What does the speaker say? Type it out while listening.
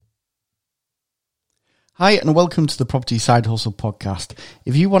Hi and welcome to the Property Side Hustle podcast.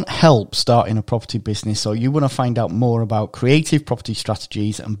 If you want help starting a property business or you want to find out more about creative property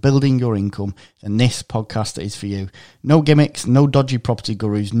strategies and building your income, then this podcast is for you. No gimmicks, no dodgy property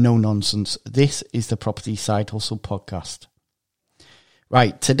gurus, no nonsense. This is the Property Side Hustle podcast.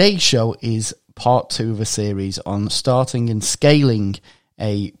 Right, today's show is part 2 of a series on starting and scaling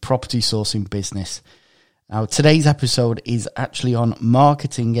a property sourcing business. Now, today's episode is actually on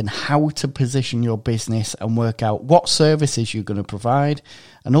marketing and how to position your business and work out what services you're going to provide,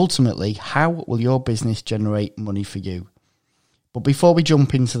 and ultimately, how will your business generate money for you. But before we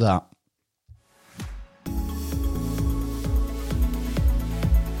jump into that,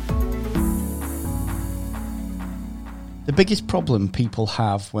 the biggest problem people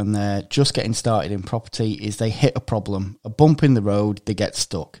have when they're just getting started in property is they hit a problem, a bump in the road, they get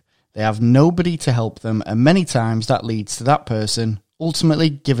stuck. They have nobody to help them, and many times that leads to that person ultimately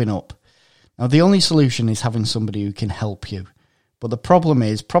giving up. Now, the only solution is having somebody who can help you. But the problem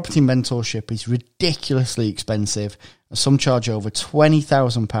is property mentorship is ridiculously expensive, and some charge over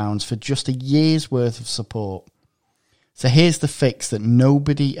 £20,000 for just a year's worth of support. So here's the fix that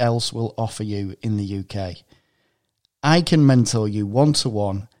nobody else will offer you in the UK. I can mentor you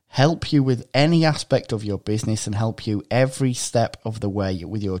one-to-one, help you with any aspect of your business and help you every step of the way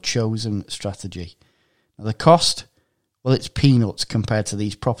with your chosen strategy. Now, the cost, well, it's peanuts compared to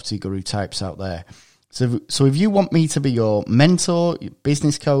these property guru types out there. So if you want me to be your mentor, your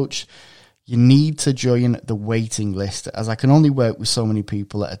business coach, you need to join the waiting list, as I can only work with so many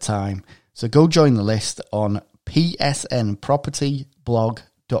people at a time. So go join the list on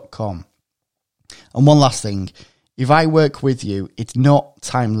psnpropertyblog.com. And one last thing. If I work with you, it's not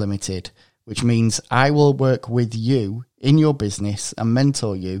time limited, which means I will work with you in your business and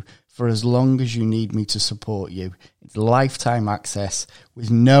mentor you for as long as you need me to support you. It's lifetime access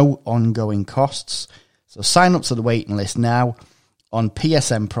with no ongoing costs. So sign up to the waiting list now on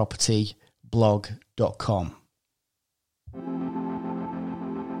psnpropertyblog.com.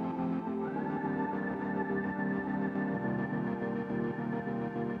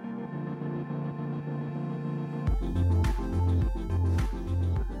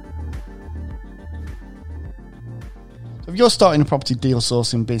 If you're starting a property deal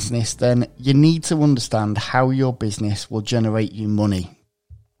sourcing business, then you need to understand how your business will generate you money.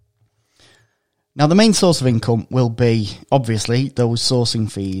 Now, the main source of income will be, obviously, those sourcing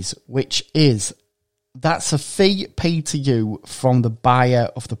fees, that's a fee paid to you from the buyer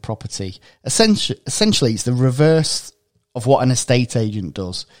of the property. Essentially, it's the reverse of what an estate agent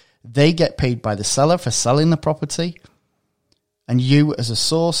does. They get paid by the seller for selling the property, and you, as a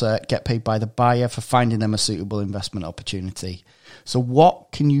sourcer, get paid by the buyer for finding them a suitable investment opportunity. So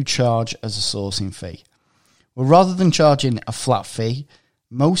what can you charge as a sourcing fee? Well, rather than charging a flat fee,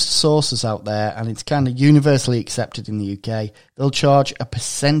 most sourcers out there, and it's kind of universally accepted in the UK, they'll charge a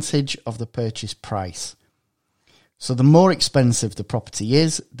percentage of the purchase price. So the more expensive the property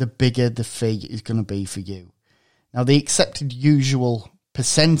is, the bigger the fee is going to be for you. Now, the accepted usual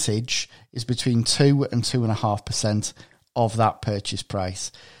percentage is between 2 and 2.5% of that purchase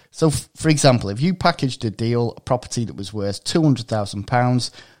price. So, for example, if you packaged a deal, a property that was worth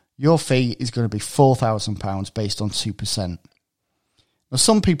 £200,000, your fee is going to be £4,000 based on 2%. Now,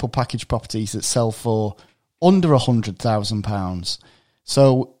 some people package properties that sell for under £100,000,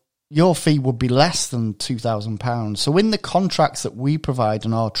 so your fee would be less than £2,000. So in the contracts that we provide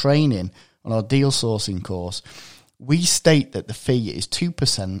on our training, on our deal sourcing course, we state that the fee is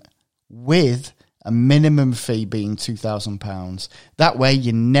 2% with a minimum fee being £2,000. That way,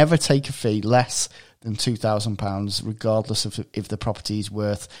 you never take a fee less than £2,000, regardless of if the property is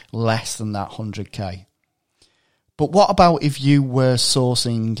worth less than that 100k. But what about if you were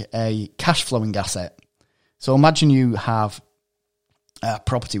sourcing a cash flowing asset? So imagine you have a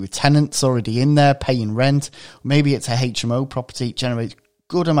property with tenants already in there paying rent. Maybe it's a HMO property, it generates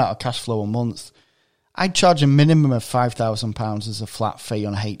good amount of cash flow a month. I'd charge a minimum of £5,000 as a flat fee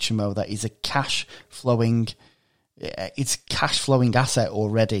on a HMO that is a cash flowing asset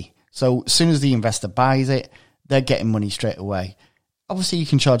already. So as soon as the investor buys it, they're getting money straight away. Obviously, you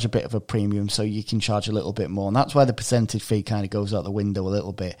can charge a bit of a premium, so you can charge a little bit more. And that's where the percentage fee kind of goes out the window a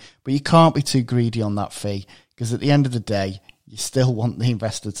little bit. But you can't be too greedy on that fee, because at the end of the day, you still want the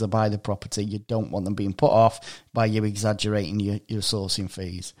investor to buy the property. You don't want them being put off by you exaggerating your sourcing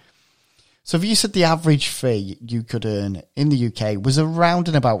fees. So if you said the average fee you could earn in the UK was around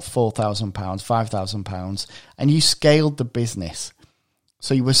and about £4,000, £5,000, and you scaled the business,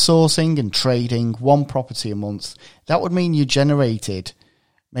 so you were sourcing and trading one property a month, that would mean you generated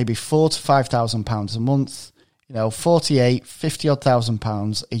maybe £4,000 to £5,000 a month, 48, 50 odd thousand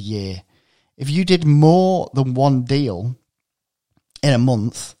pounds a year. If you did more than one deal in a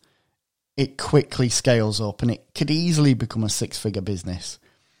month, it quickly scales up and it could easily become a 6-figure business.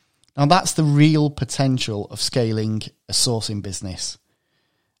 Now, that's the real potential of scaling a sourcing business.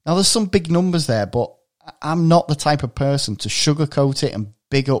 Now, there's some big numbers there, but I'm not the type of person to sugarcoat it and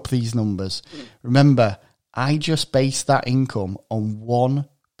big up these numbers. Remember, I just base that income on one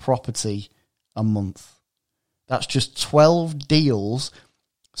property a month. That's just 12 deals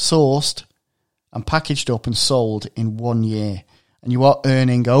sourced and packaged up and sold in 1 year. And you are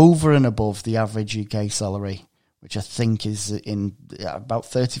earning over and above the average UK salary, which I think is in about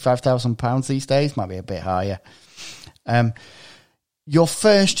 £35,000 these days, might be a bit higher. Your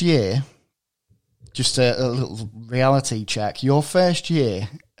first year, just a little reality check, your first year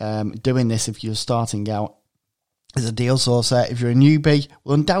doing this, if you're starting out as a deal sourcer, if you're a newbie,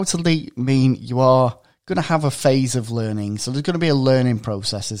 will undoubtedly mean you are going to have a phase of learning. So there's going to be a learning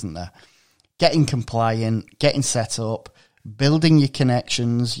process, isn't there? Getting compliant, getting set up, building your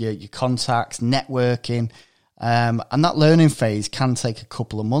connections, your contacts, networking. And that learning phase can take a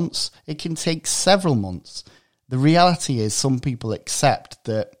couple of months. It can take several months. The reality is some people accept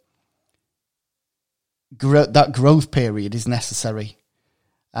that that growth period is necessary.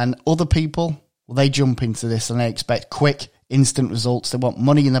 And other people, well, they jump into this and they expect quick, instant results. They want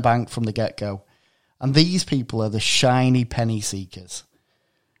money in the bank from the get-go. And these people are the shiny penny seekers.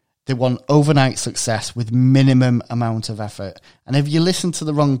 They want overnight success with minimum amount of effort. And if you listen to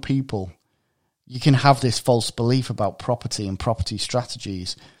the wrong people, you can have this false belief about property and property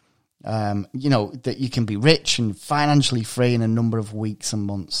strategies. That you can be rich and financially free in a number of weeks and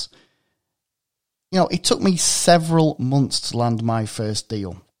months. It took me several months to land my first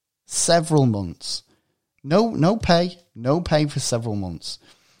deal. Several months. No pay for several months.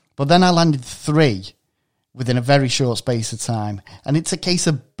 But then I landed 3 within a very short space of time. And it's a case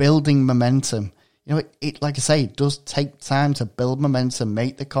of building momentum. It like I say, it does take time to build momentum,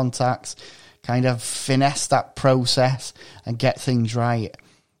 make the contacts, kind of finesse that process and get things right.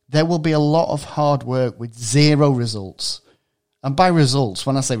 There will be a lot of hard work with 0 results. And by results,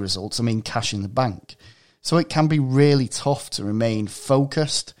 when I say results, I mean cash in the bank. So it can be really tough to remain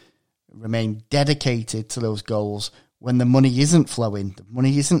focused, remain dedicated to those goals when the money isn't flowing, the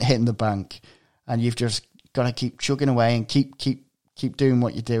money isn't hitting the bank, and you've just got to keep chugging away and keep doing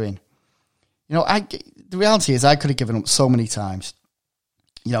what you're doing. The reality is I could have given up so many times,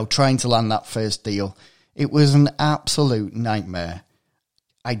 trying to land that first deal. It was an absolute nightmare.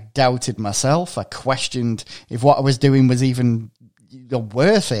 I doubted myself. I questioned if what I was doing was even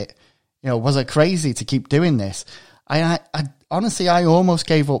worth it. Was I crazy to keep doing this? I honestly, I almost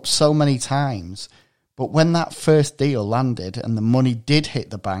gave up so many times. But when that first deal landed and the money did hit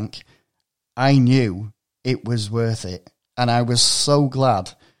the bank, I knew it was worth it. And I was so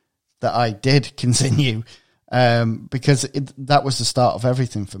glad that I did continue because that was the start of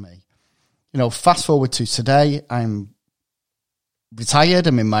everything for me. Fast forward to today, I'm retired.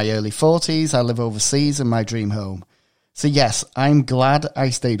 I'm in my early 40s. I live overseas in my dream home. So yes, I'm glad I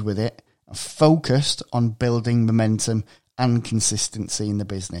stayed with it and focused on building momentum and consistency in the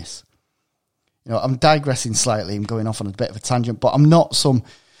business. I'm digressing slightly. I'm going off on a bit of a tangent, but I'm not some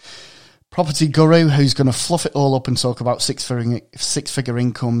property guru who's going to fluff it all up and talk about six-figure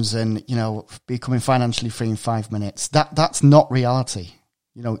incomes and, becoming financially free in 5 minutes. That's not reality.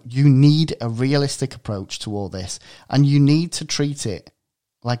 You need a realistic approach to all this, and you need to treat it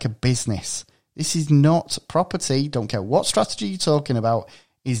like a business. This is not property. Don't care what strategy you're talking about,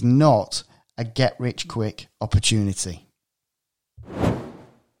 is not a get-rich-quick opportunity.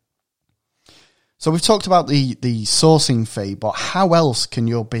 So we've talked about the sourcing fee, but how else can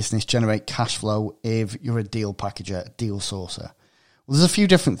your business generate cash flow if you're a deal packager, a deal sourcer? Well, there's a few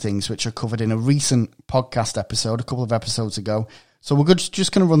different things which are covered in a recent podcast episode, a couple of episodes ago. So we're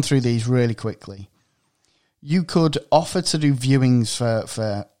just going to run through these really quickly. You could offer to do viewings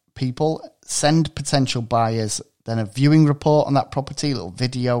for people, send potential buyers then a viewing report on that property, a little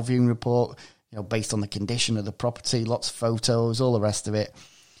video viewing report, based on the condition of the property, lots of photos, all the rest of it.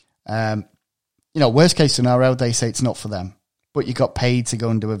 Worst case scenario, they say it's not for them, but you got paid to go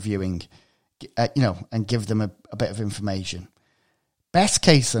and do a viewing, and give them a bit of information. Best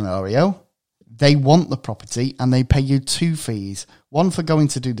case scenario, they want the property and they pay you 2 fees, one for going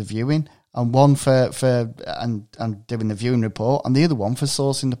to do the viewing and one for doing the viewing report, and the other one for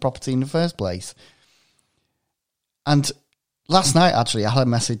sourcing the property in the first place. And last night, actually, I had a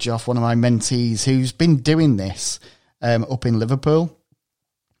message off one of my mentees who's been doing this up in Liverpool,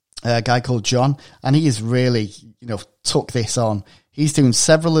 a guy called John, and he has really, took this on. He's doing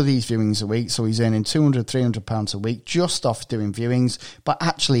several of these viewings a week, so he's earning £200, £300 a week just off doing viewings. But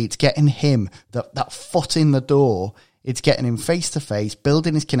actually, it's getting him that foot in the door. It's getting him face-to-face,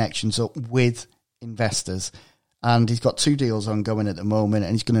 building his connections up with investors. And he's got 2 deals ongoing at the moment,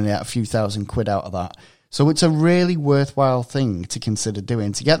 and he's going to get a few £1,000 out of that. So it's a really worthwhile thing to consider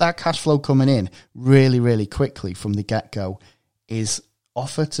doing. To get that cash flow coming in really, really quickly from the get-go is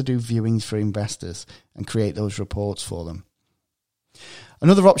offer to do viewings for investors and create those reports for them.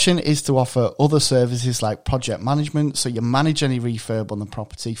 Another option is to offer other services like project management, so you manage any refurb on the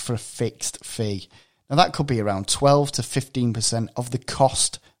property for a fixed fee. Now that could be around 12 to 15% of the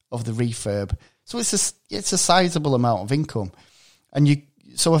cost of the refurb. So it's a sizable amount of income. And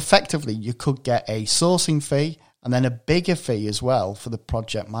so effectively you could get a sourcing fee and then a bigger fee as well for the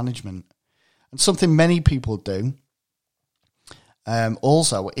project management. And something many people do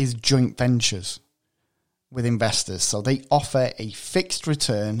also is joint ventures with investors. So they offer a fixed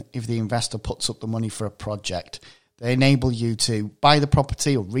return if the investor puts up the money for a project. They enable you to buy the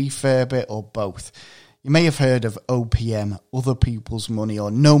property or refurb it or both. You may have heard of OPM, other people's money, or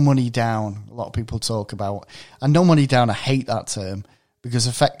no money down. A lot of people talk about. And no money down, I hate that term because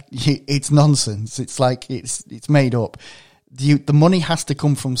it's nonsense. It's like it's made up. The money has to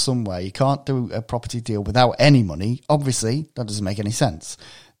come from somewhere. You can't do a property deal without any money. Obviously, that doesn't make any sense.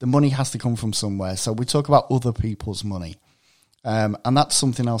 The money has to come from somewhere. So we talk about other people's money. And that's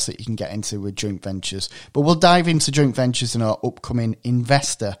something else that you can get into with joint ventures. But we'll dive into joint ventures in our upcoming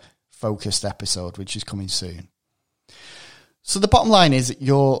investor-focused episode, which is coming soon. So the bottom line is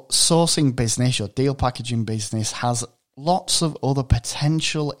your sourcing business, your deal packaging business, has lots of other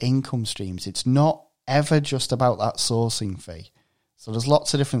potential income streams. It's not ever just about that sourcing fee. So there's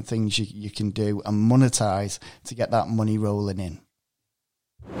lots of different things you can do and monetize to get that money rolling in.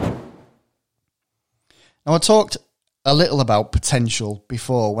 Now, I talked a little about potential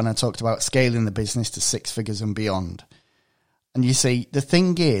before when I talked about scaling the business to 6 figures and beyond. And you see, the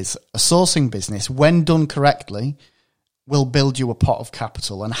thing is, a sourcing business, when done correctly, will build you a pot of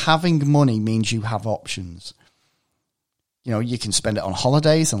capital. And having money means you have options. You know, you can spend it on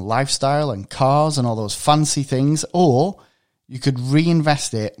holidays and lifestyle and cars and all those fancy things, or you could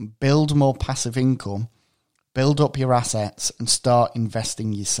reinvest it, build more passive income, build up your assets and start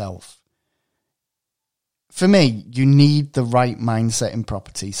investing yourself. For me, you need the right mindset in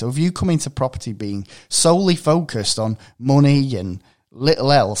property. So if you come into property being solely focused on money and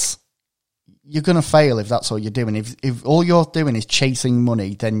little else, you're going to fail if that's all you're doing. If all you're doing is chasing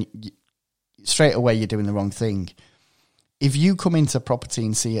money, then straight away you're doing the wrong thing. If you come into property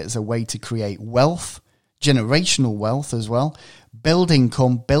and see it as a way to create wealth, generational wealth as well, build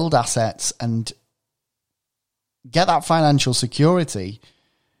income, build assets, and get that financial security,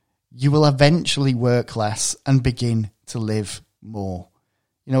 you will eventually work less and begin to live more.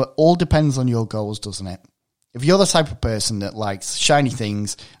 You know, it all depends on your goals, doesn't it? If you're the type of person that likes shiny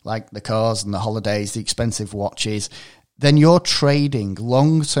things, like the cars and the holidays, the expensive watches, then you're trading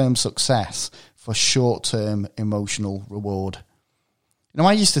long-term success for short-term emotional reward. You know,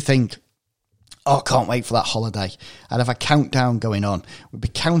 I used to think, oh, I can't wait for that holiday. I'd have a countdown going on. We'd be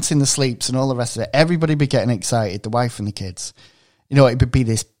counting the sleeps and all the rest of it. Everybody be getting excited, the wife and the kids. You know, it would be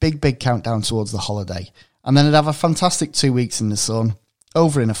this big, big countdown towards the holiday. And then I'd have a fantastic 2 weeks in the sun,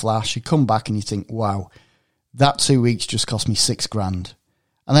 over in a flash. You come back and you think, wow, that 2 weeks just cost me $6,000.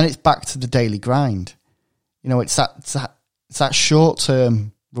 And then it's back to the daily grind. You know, it's that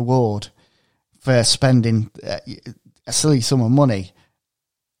short-term reward for spending a silly sum of money.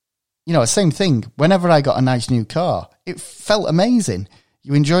 You know, same thing. Whenever I got a nice new car, it felt amazing.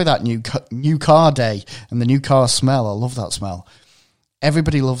 You enjoy that new car day and the new car smell. I love that smell.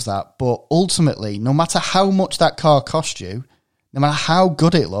 Everybody loves that. But ultimately, no matter how much that car cost you, no matter how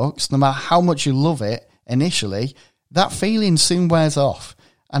good it looks, no matter how much you love it initially, that feeling soon wears off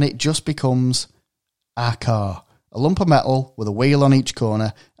and it just becomes a car. A lump of metal with a wheel on each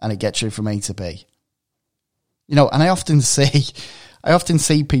corner, and it gets you from A to B. You know, and I often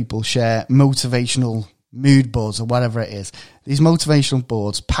see people share motivational mood boards or whatever it is. These motivational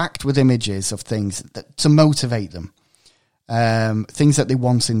boards packed with images of things to motivate them. Things that they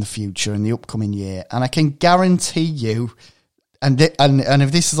want in the future, in the upcoming year. And I can guarantee you, and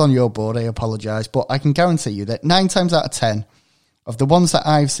if this is on your board, I apologise, but I can guarantee you that 9 times out of 10 of the ones that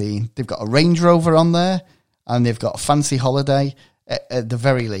I've seen, they've got a Range Rover on there, and they've got a fancy holiday at the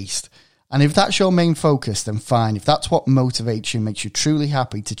very least. And if that's your main focus, then fine. If that's what motivates you, makes you truly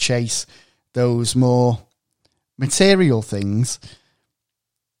happy to chase those more material things,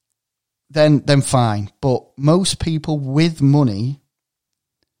 then fine. But most people with money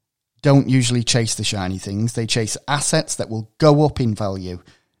don't usually chase the shiny things. They chase assets that will go up in value.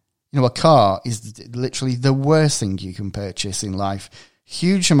 You know, a car is literally the worst thing you can purchase in life.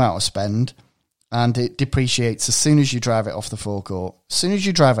 Huge amount of spend, and it depreciates as soon as you drive it off the forecourt. As soon as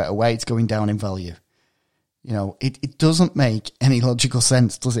you drive it away, it's going down in value. You know, it doesn't make any logical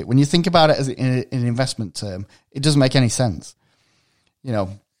sense, does it? When you think about it as in an investment term, it doesn't make any sense. You know,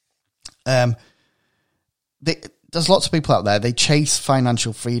 there's lots of people out there, they chase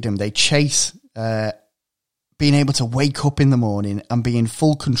financial freedom. They chase being able to wake up in the morning and be in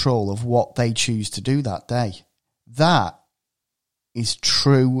full control of what they choose to do that day. That is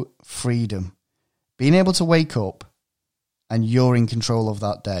true freedom. Being able to wake up and you're in control of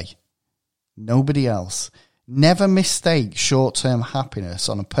that day. Nobody else. Never mistake short-term happiness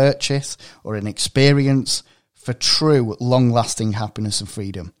on a purchase or an experience for true long-lasting happiness and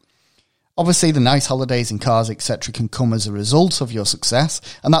freedom. Obviously, the nice holidays and cars, etc. can come as a result of your success,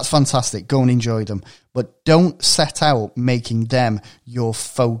 and that's fantastic. Go and enjoy them. But don't set out making them your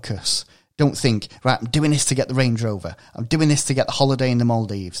focus. Don't think, right, I'm doing this to get the Range Rover. I'm doing this to get the holiday in the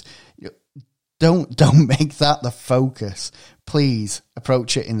Maldives. Don't make that the focus. Please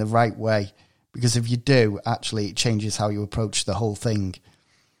approach it in the right way, because if you do, actually, it changes how you approach the whole thing.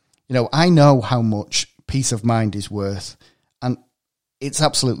 You know, I know how much peace of mind is worth, and it's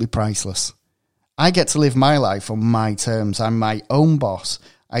absolutely priceless. I get to live my life on my terms. I'm my own boss.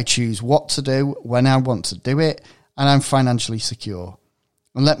 I choose what to do, when I want to do it, and I'm financially secure.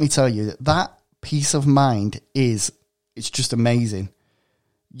 And let me tell you, that peace of mind it's just amazing.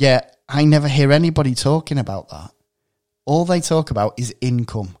 Yet, I never hear anybody talking about that. All they talk about is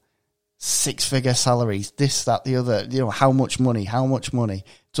income. 6-figure salaries, this, that, the other, you know, how much money.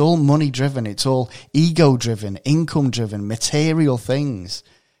 It's all money driven. It's all ego driven, income driven, material things.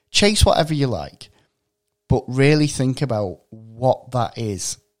 Chase whatever you like, but really think about what that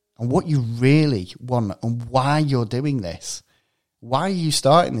is and what you really want and why you're doing this. Why are you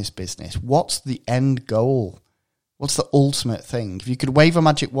starting this business? What's the end goal? What's the ultimate thing? If you could wave a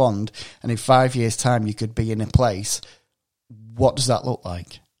magic wand and in 5 years' time you could be in a place, what does that look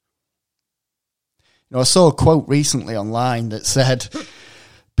like? You know, I saw a quote recently online that said,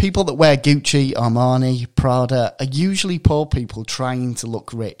 people that wear Gucci, Armani, Prada are usually poor people trying to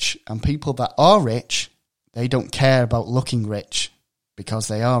look rich. And people that are rich, they don't care about looking rich because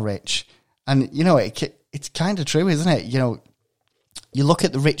they are rich. And, you know, it's kind of true, isn't it? You know, you look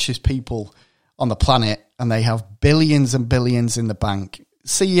at the richest people on the planet and they have billions and billions in the bank.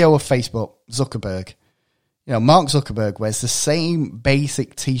 CEO of Facebook, Zuckerberg. You know, Mark Zuckerberg wears the same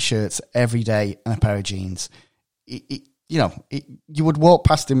basic T-shirts every day and a pair of jeans. You would walk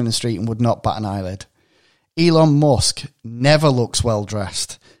past him in the street and would not bat an eyelid. Elon Musk never looks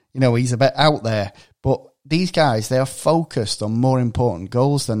well-dressed. You know, he's a bit out there. But these guys, they are focused on more important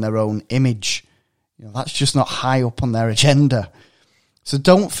goals than their own image. You know, that's just not high up on their agenda. So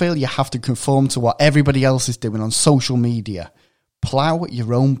don't feel you have to conform to what everybody else is doing on social media. Plow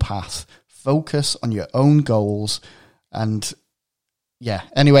your own path. Focus on your own goals. And yeah,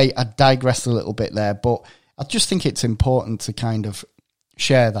 anyway, I digressed a little bit there, but I just think it's important to kind of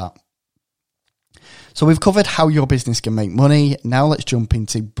share that. So we've covered how your business can make money. Now let's jump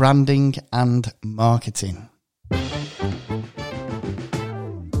into branding and marketing.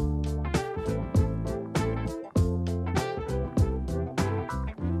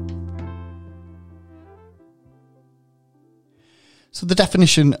 So the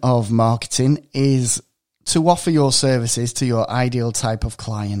definition of marketing is to offer your services to your ideal type of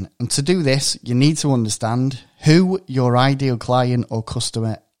client. And to do this, you need to understand who your ideal client or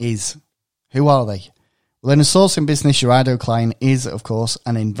customer is. Who are they? Well, in a sourcing business, your ideal client is, of course,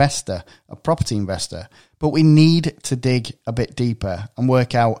 an investor, a property investor. But we need to dig a bit deeper and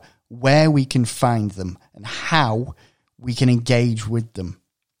work out where we can find them and how we can engage with them.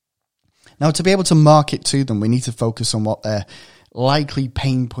 Now, to be able to market to them, we need to focus on what their likely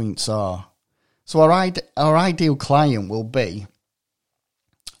pain points are. So our ideal client will be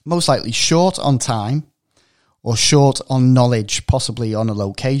most likely short on time or short on knowledge, possibly on a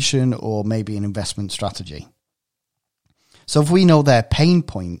location or maybe an investment strategy. So if we know their pain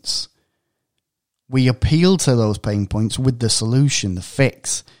points, we appeal to those pain points with the solution, the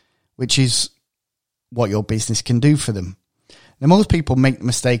fix, which is what your business can do for them. Now, most people make the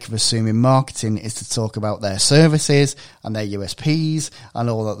mistake of assuming marketing is to talk about their services and their USPs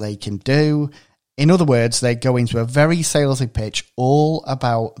and all that they can do. In other words, they go into a very salesy pitch all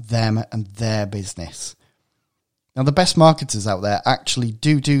about them and their business. Now, the best marketers out there actually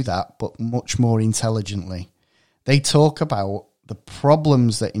do that, but much more intelligently. They talk about the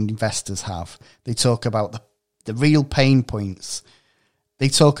problems that investors have. They talk about the real pain points. They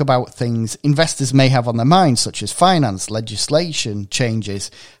talk about things investors may have on their mind, such as finance, legislation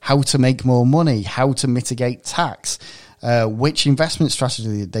changes, how to make more money, how to mitigate tax, which investment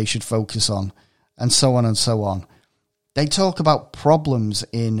strategy they should focus on, and so on and so on. They talk about problems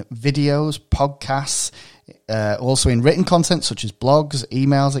in videos, podcasts, also in written content such as blogs,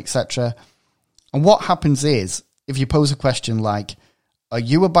 emails, etc. And what happens is, if you pose a question like, are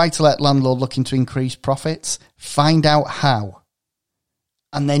you a buy-to-let landlord looking to increase profits? Find out how.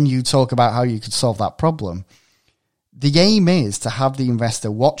 And then you talk about how you could solve that problem. The aim is to have the investor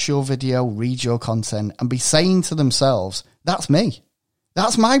watch your video, read your content, and be saying to themselves, that's me.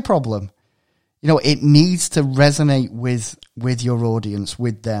 That's my problem. You know, it needs to resonate with your audience,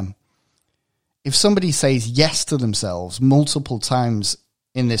 with them. If somebody says yes to themselves multiple times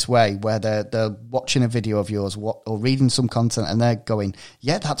in this way, where they're watching a video of yours or reading some content and they're going,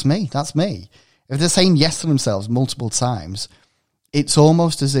 yeah, that's me, that's me. If they're saying yes to themselves multiple times, it's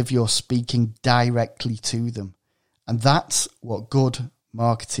almost as if you're speaking directly to them. And that's what good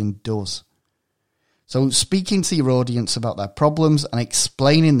marketing does. So speaking to your audience about their problems and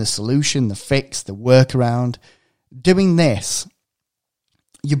explaining the solution, the fix, the workaround, doing this,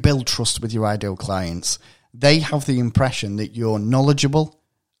 you build trust with your ideal clients. They have the impression that you're knowledgeable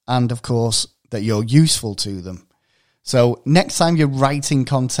and, of course, that you're useful to them. So next time you're writing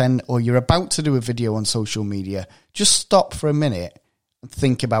content or you're about to do a video on social media, just stop for a minute and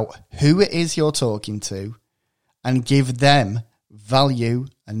think about who it is you're talking to and give them value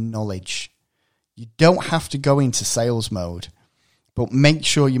and knowledge. You don't have to go into sales mode, but make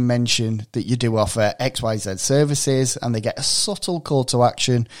sure you mention that you do offer XYZ services and they get a subtle call to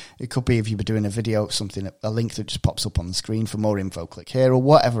action. It could be if you were doing a video, a link that just pops up on the screen for more info, click here, or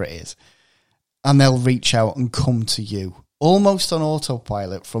whatever it is. And they'll reach out and come to you almost on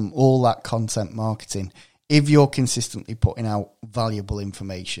autopilot from all that content marketing if you're consistently putting out valuable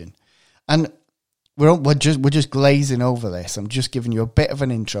information. And we're just glazing over this. I'm just giving you a bit of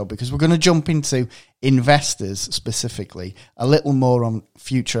an intro because we're going to jump into investors specifically a little more on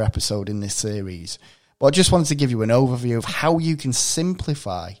future episode in this series. But I just wanted to give you an overview of how you can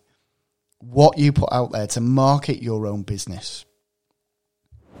simplify what you put out there to market your own business.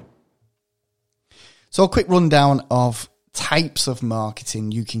 So a quick rundown of types of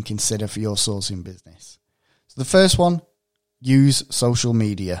marketing you can consider for your sourcing business. So the first one, use social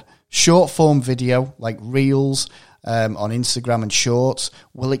media. Short form video like Reels on Instagram and Shorts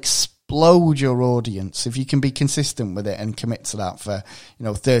will explode your audience. If you can be consistent with it and commit to that for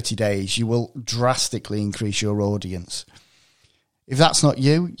 30 days, you will drastically increase your audience. If that's not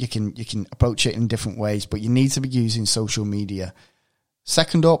you, you can approach it in different ways, but you need to be using social media.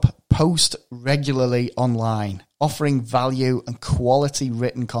 Second up, post regularly online, offering value and quality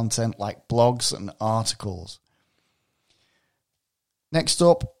written content like blogs and articles. Next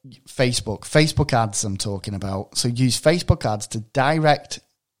up, Facebook ads I'm talking about. So use Facebook ads to direct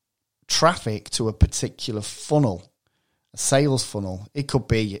traffic to a particular funnel, a sales funnel. It could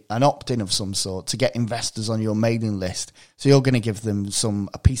be an opt-in of some sort to get investors on your mailing list. So you're going to give them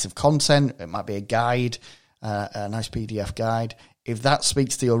a piece of content. It might be a guide, a nice PDF guide. If that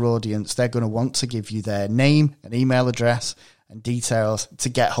speaks to your audience, they're going to want to give you their name and email address and details to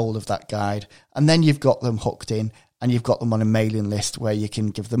get hold of that guide. And then you've got them hooked in and you've got them on a mailing list where you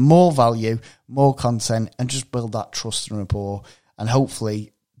can give them more value, more content, and just build that trust and rapport. And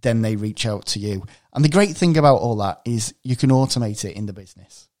hopefully then they reach out to you. And the great thing about all that is you can automate it in the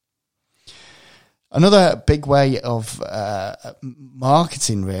business. Another big way of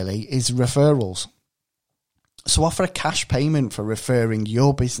marketing really is referrals. So offer a cash payment for referring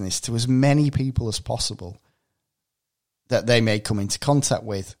your business to as many people as possible that they may come into contact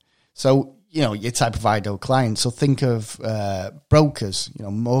with. So, your type of ideal client. So think of brokers,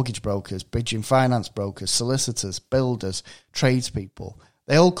 mortgage brokers, bridging finance brokers, solicitors, builders, tradespeople.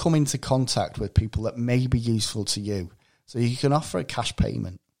 They all come into contact with people that may be useful to you. So you can offer a cash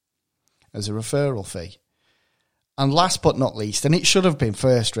payment as a referral fee. And last but not least, and it should have been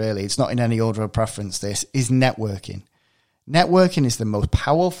first really, it's not in any order of preference, this is networking. Networking is the most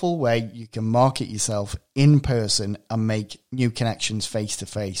powerful way you can market yourself in person and make new connections face to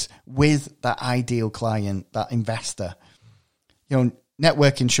face with that ideal client, that investor.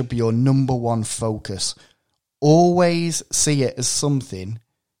 Networking should be your number one focus. Always see it as something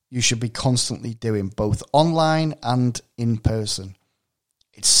you should be constantly doing, both online and in person.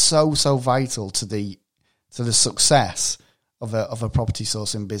 It's so vital to the success of a property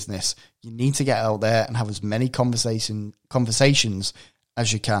sourcing business. You need to get out there and have as many conversations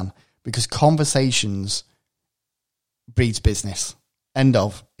as you can, because conversations breeds business. End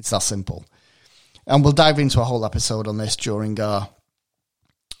of. It's that simple. And we'll dive into a whole episode on this during our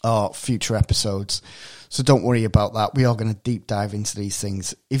or future episodes. So don't worry about that. We are going to deep dive into these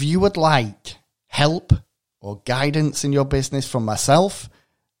things. If you would like help or guidance in your business from myself,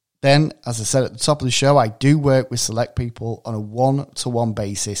 then, as I said at the top of the show, I do work with select people on a one-to-one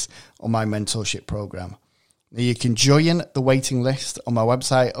basis on my mentorship program. Now, you can join the waiting list on my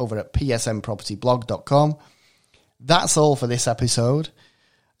website over at psnpropertyblog.com. That's all for this episode.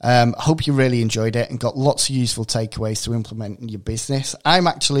 Hope you really enjoyed it and got lots of useful takeaways to implement in your business. I'm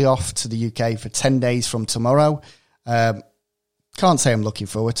actually off to the UK for 10 days from tomorrow. Can't say I'm looking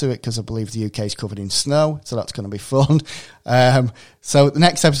forward to it because I believe the UK is covered in snow, so that's going to be fun. So the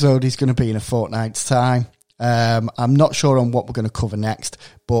next episode is going to be in a fortnight's time. I'm not sure on what we're going to cover next,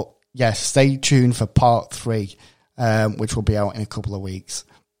 but yes, stay tuned for part 3, which will be out in a couple of weeks.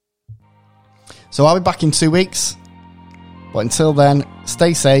 So I'll be back in 2 weeks. But until then,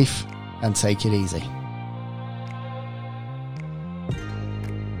 stay safe and take it easy.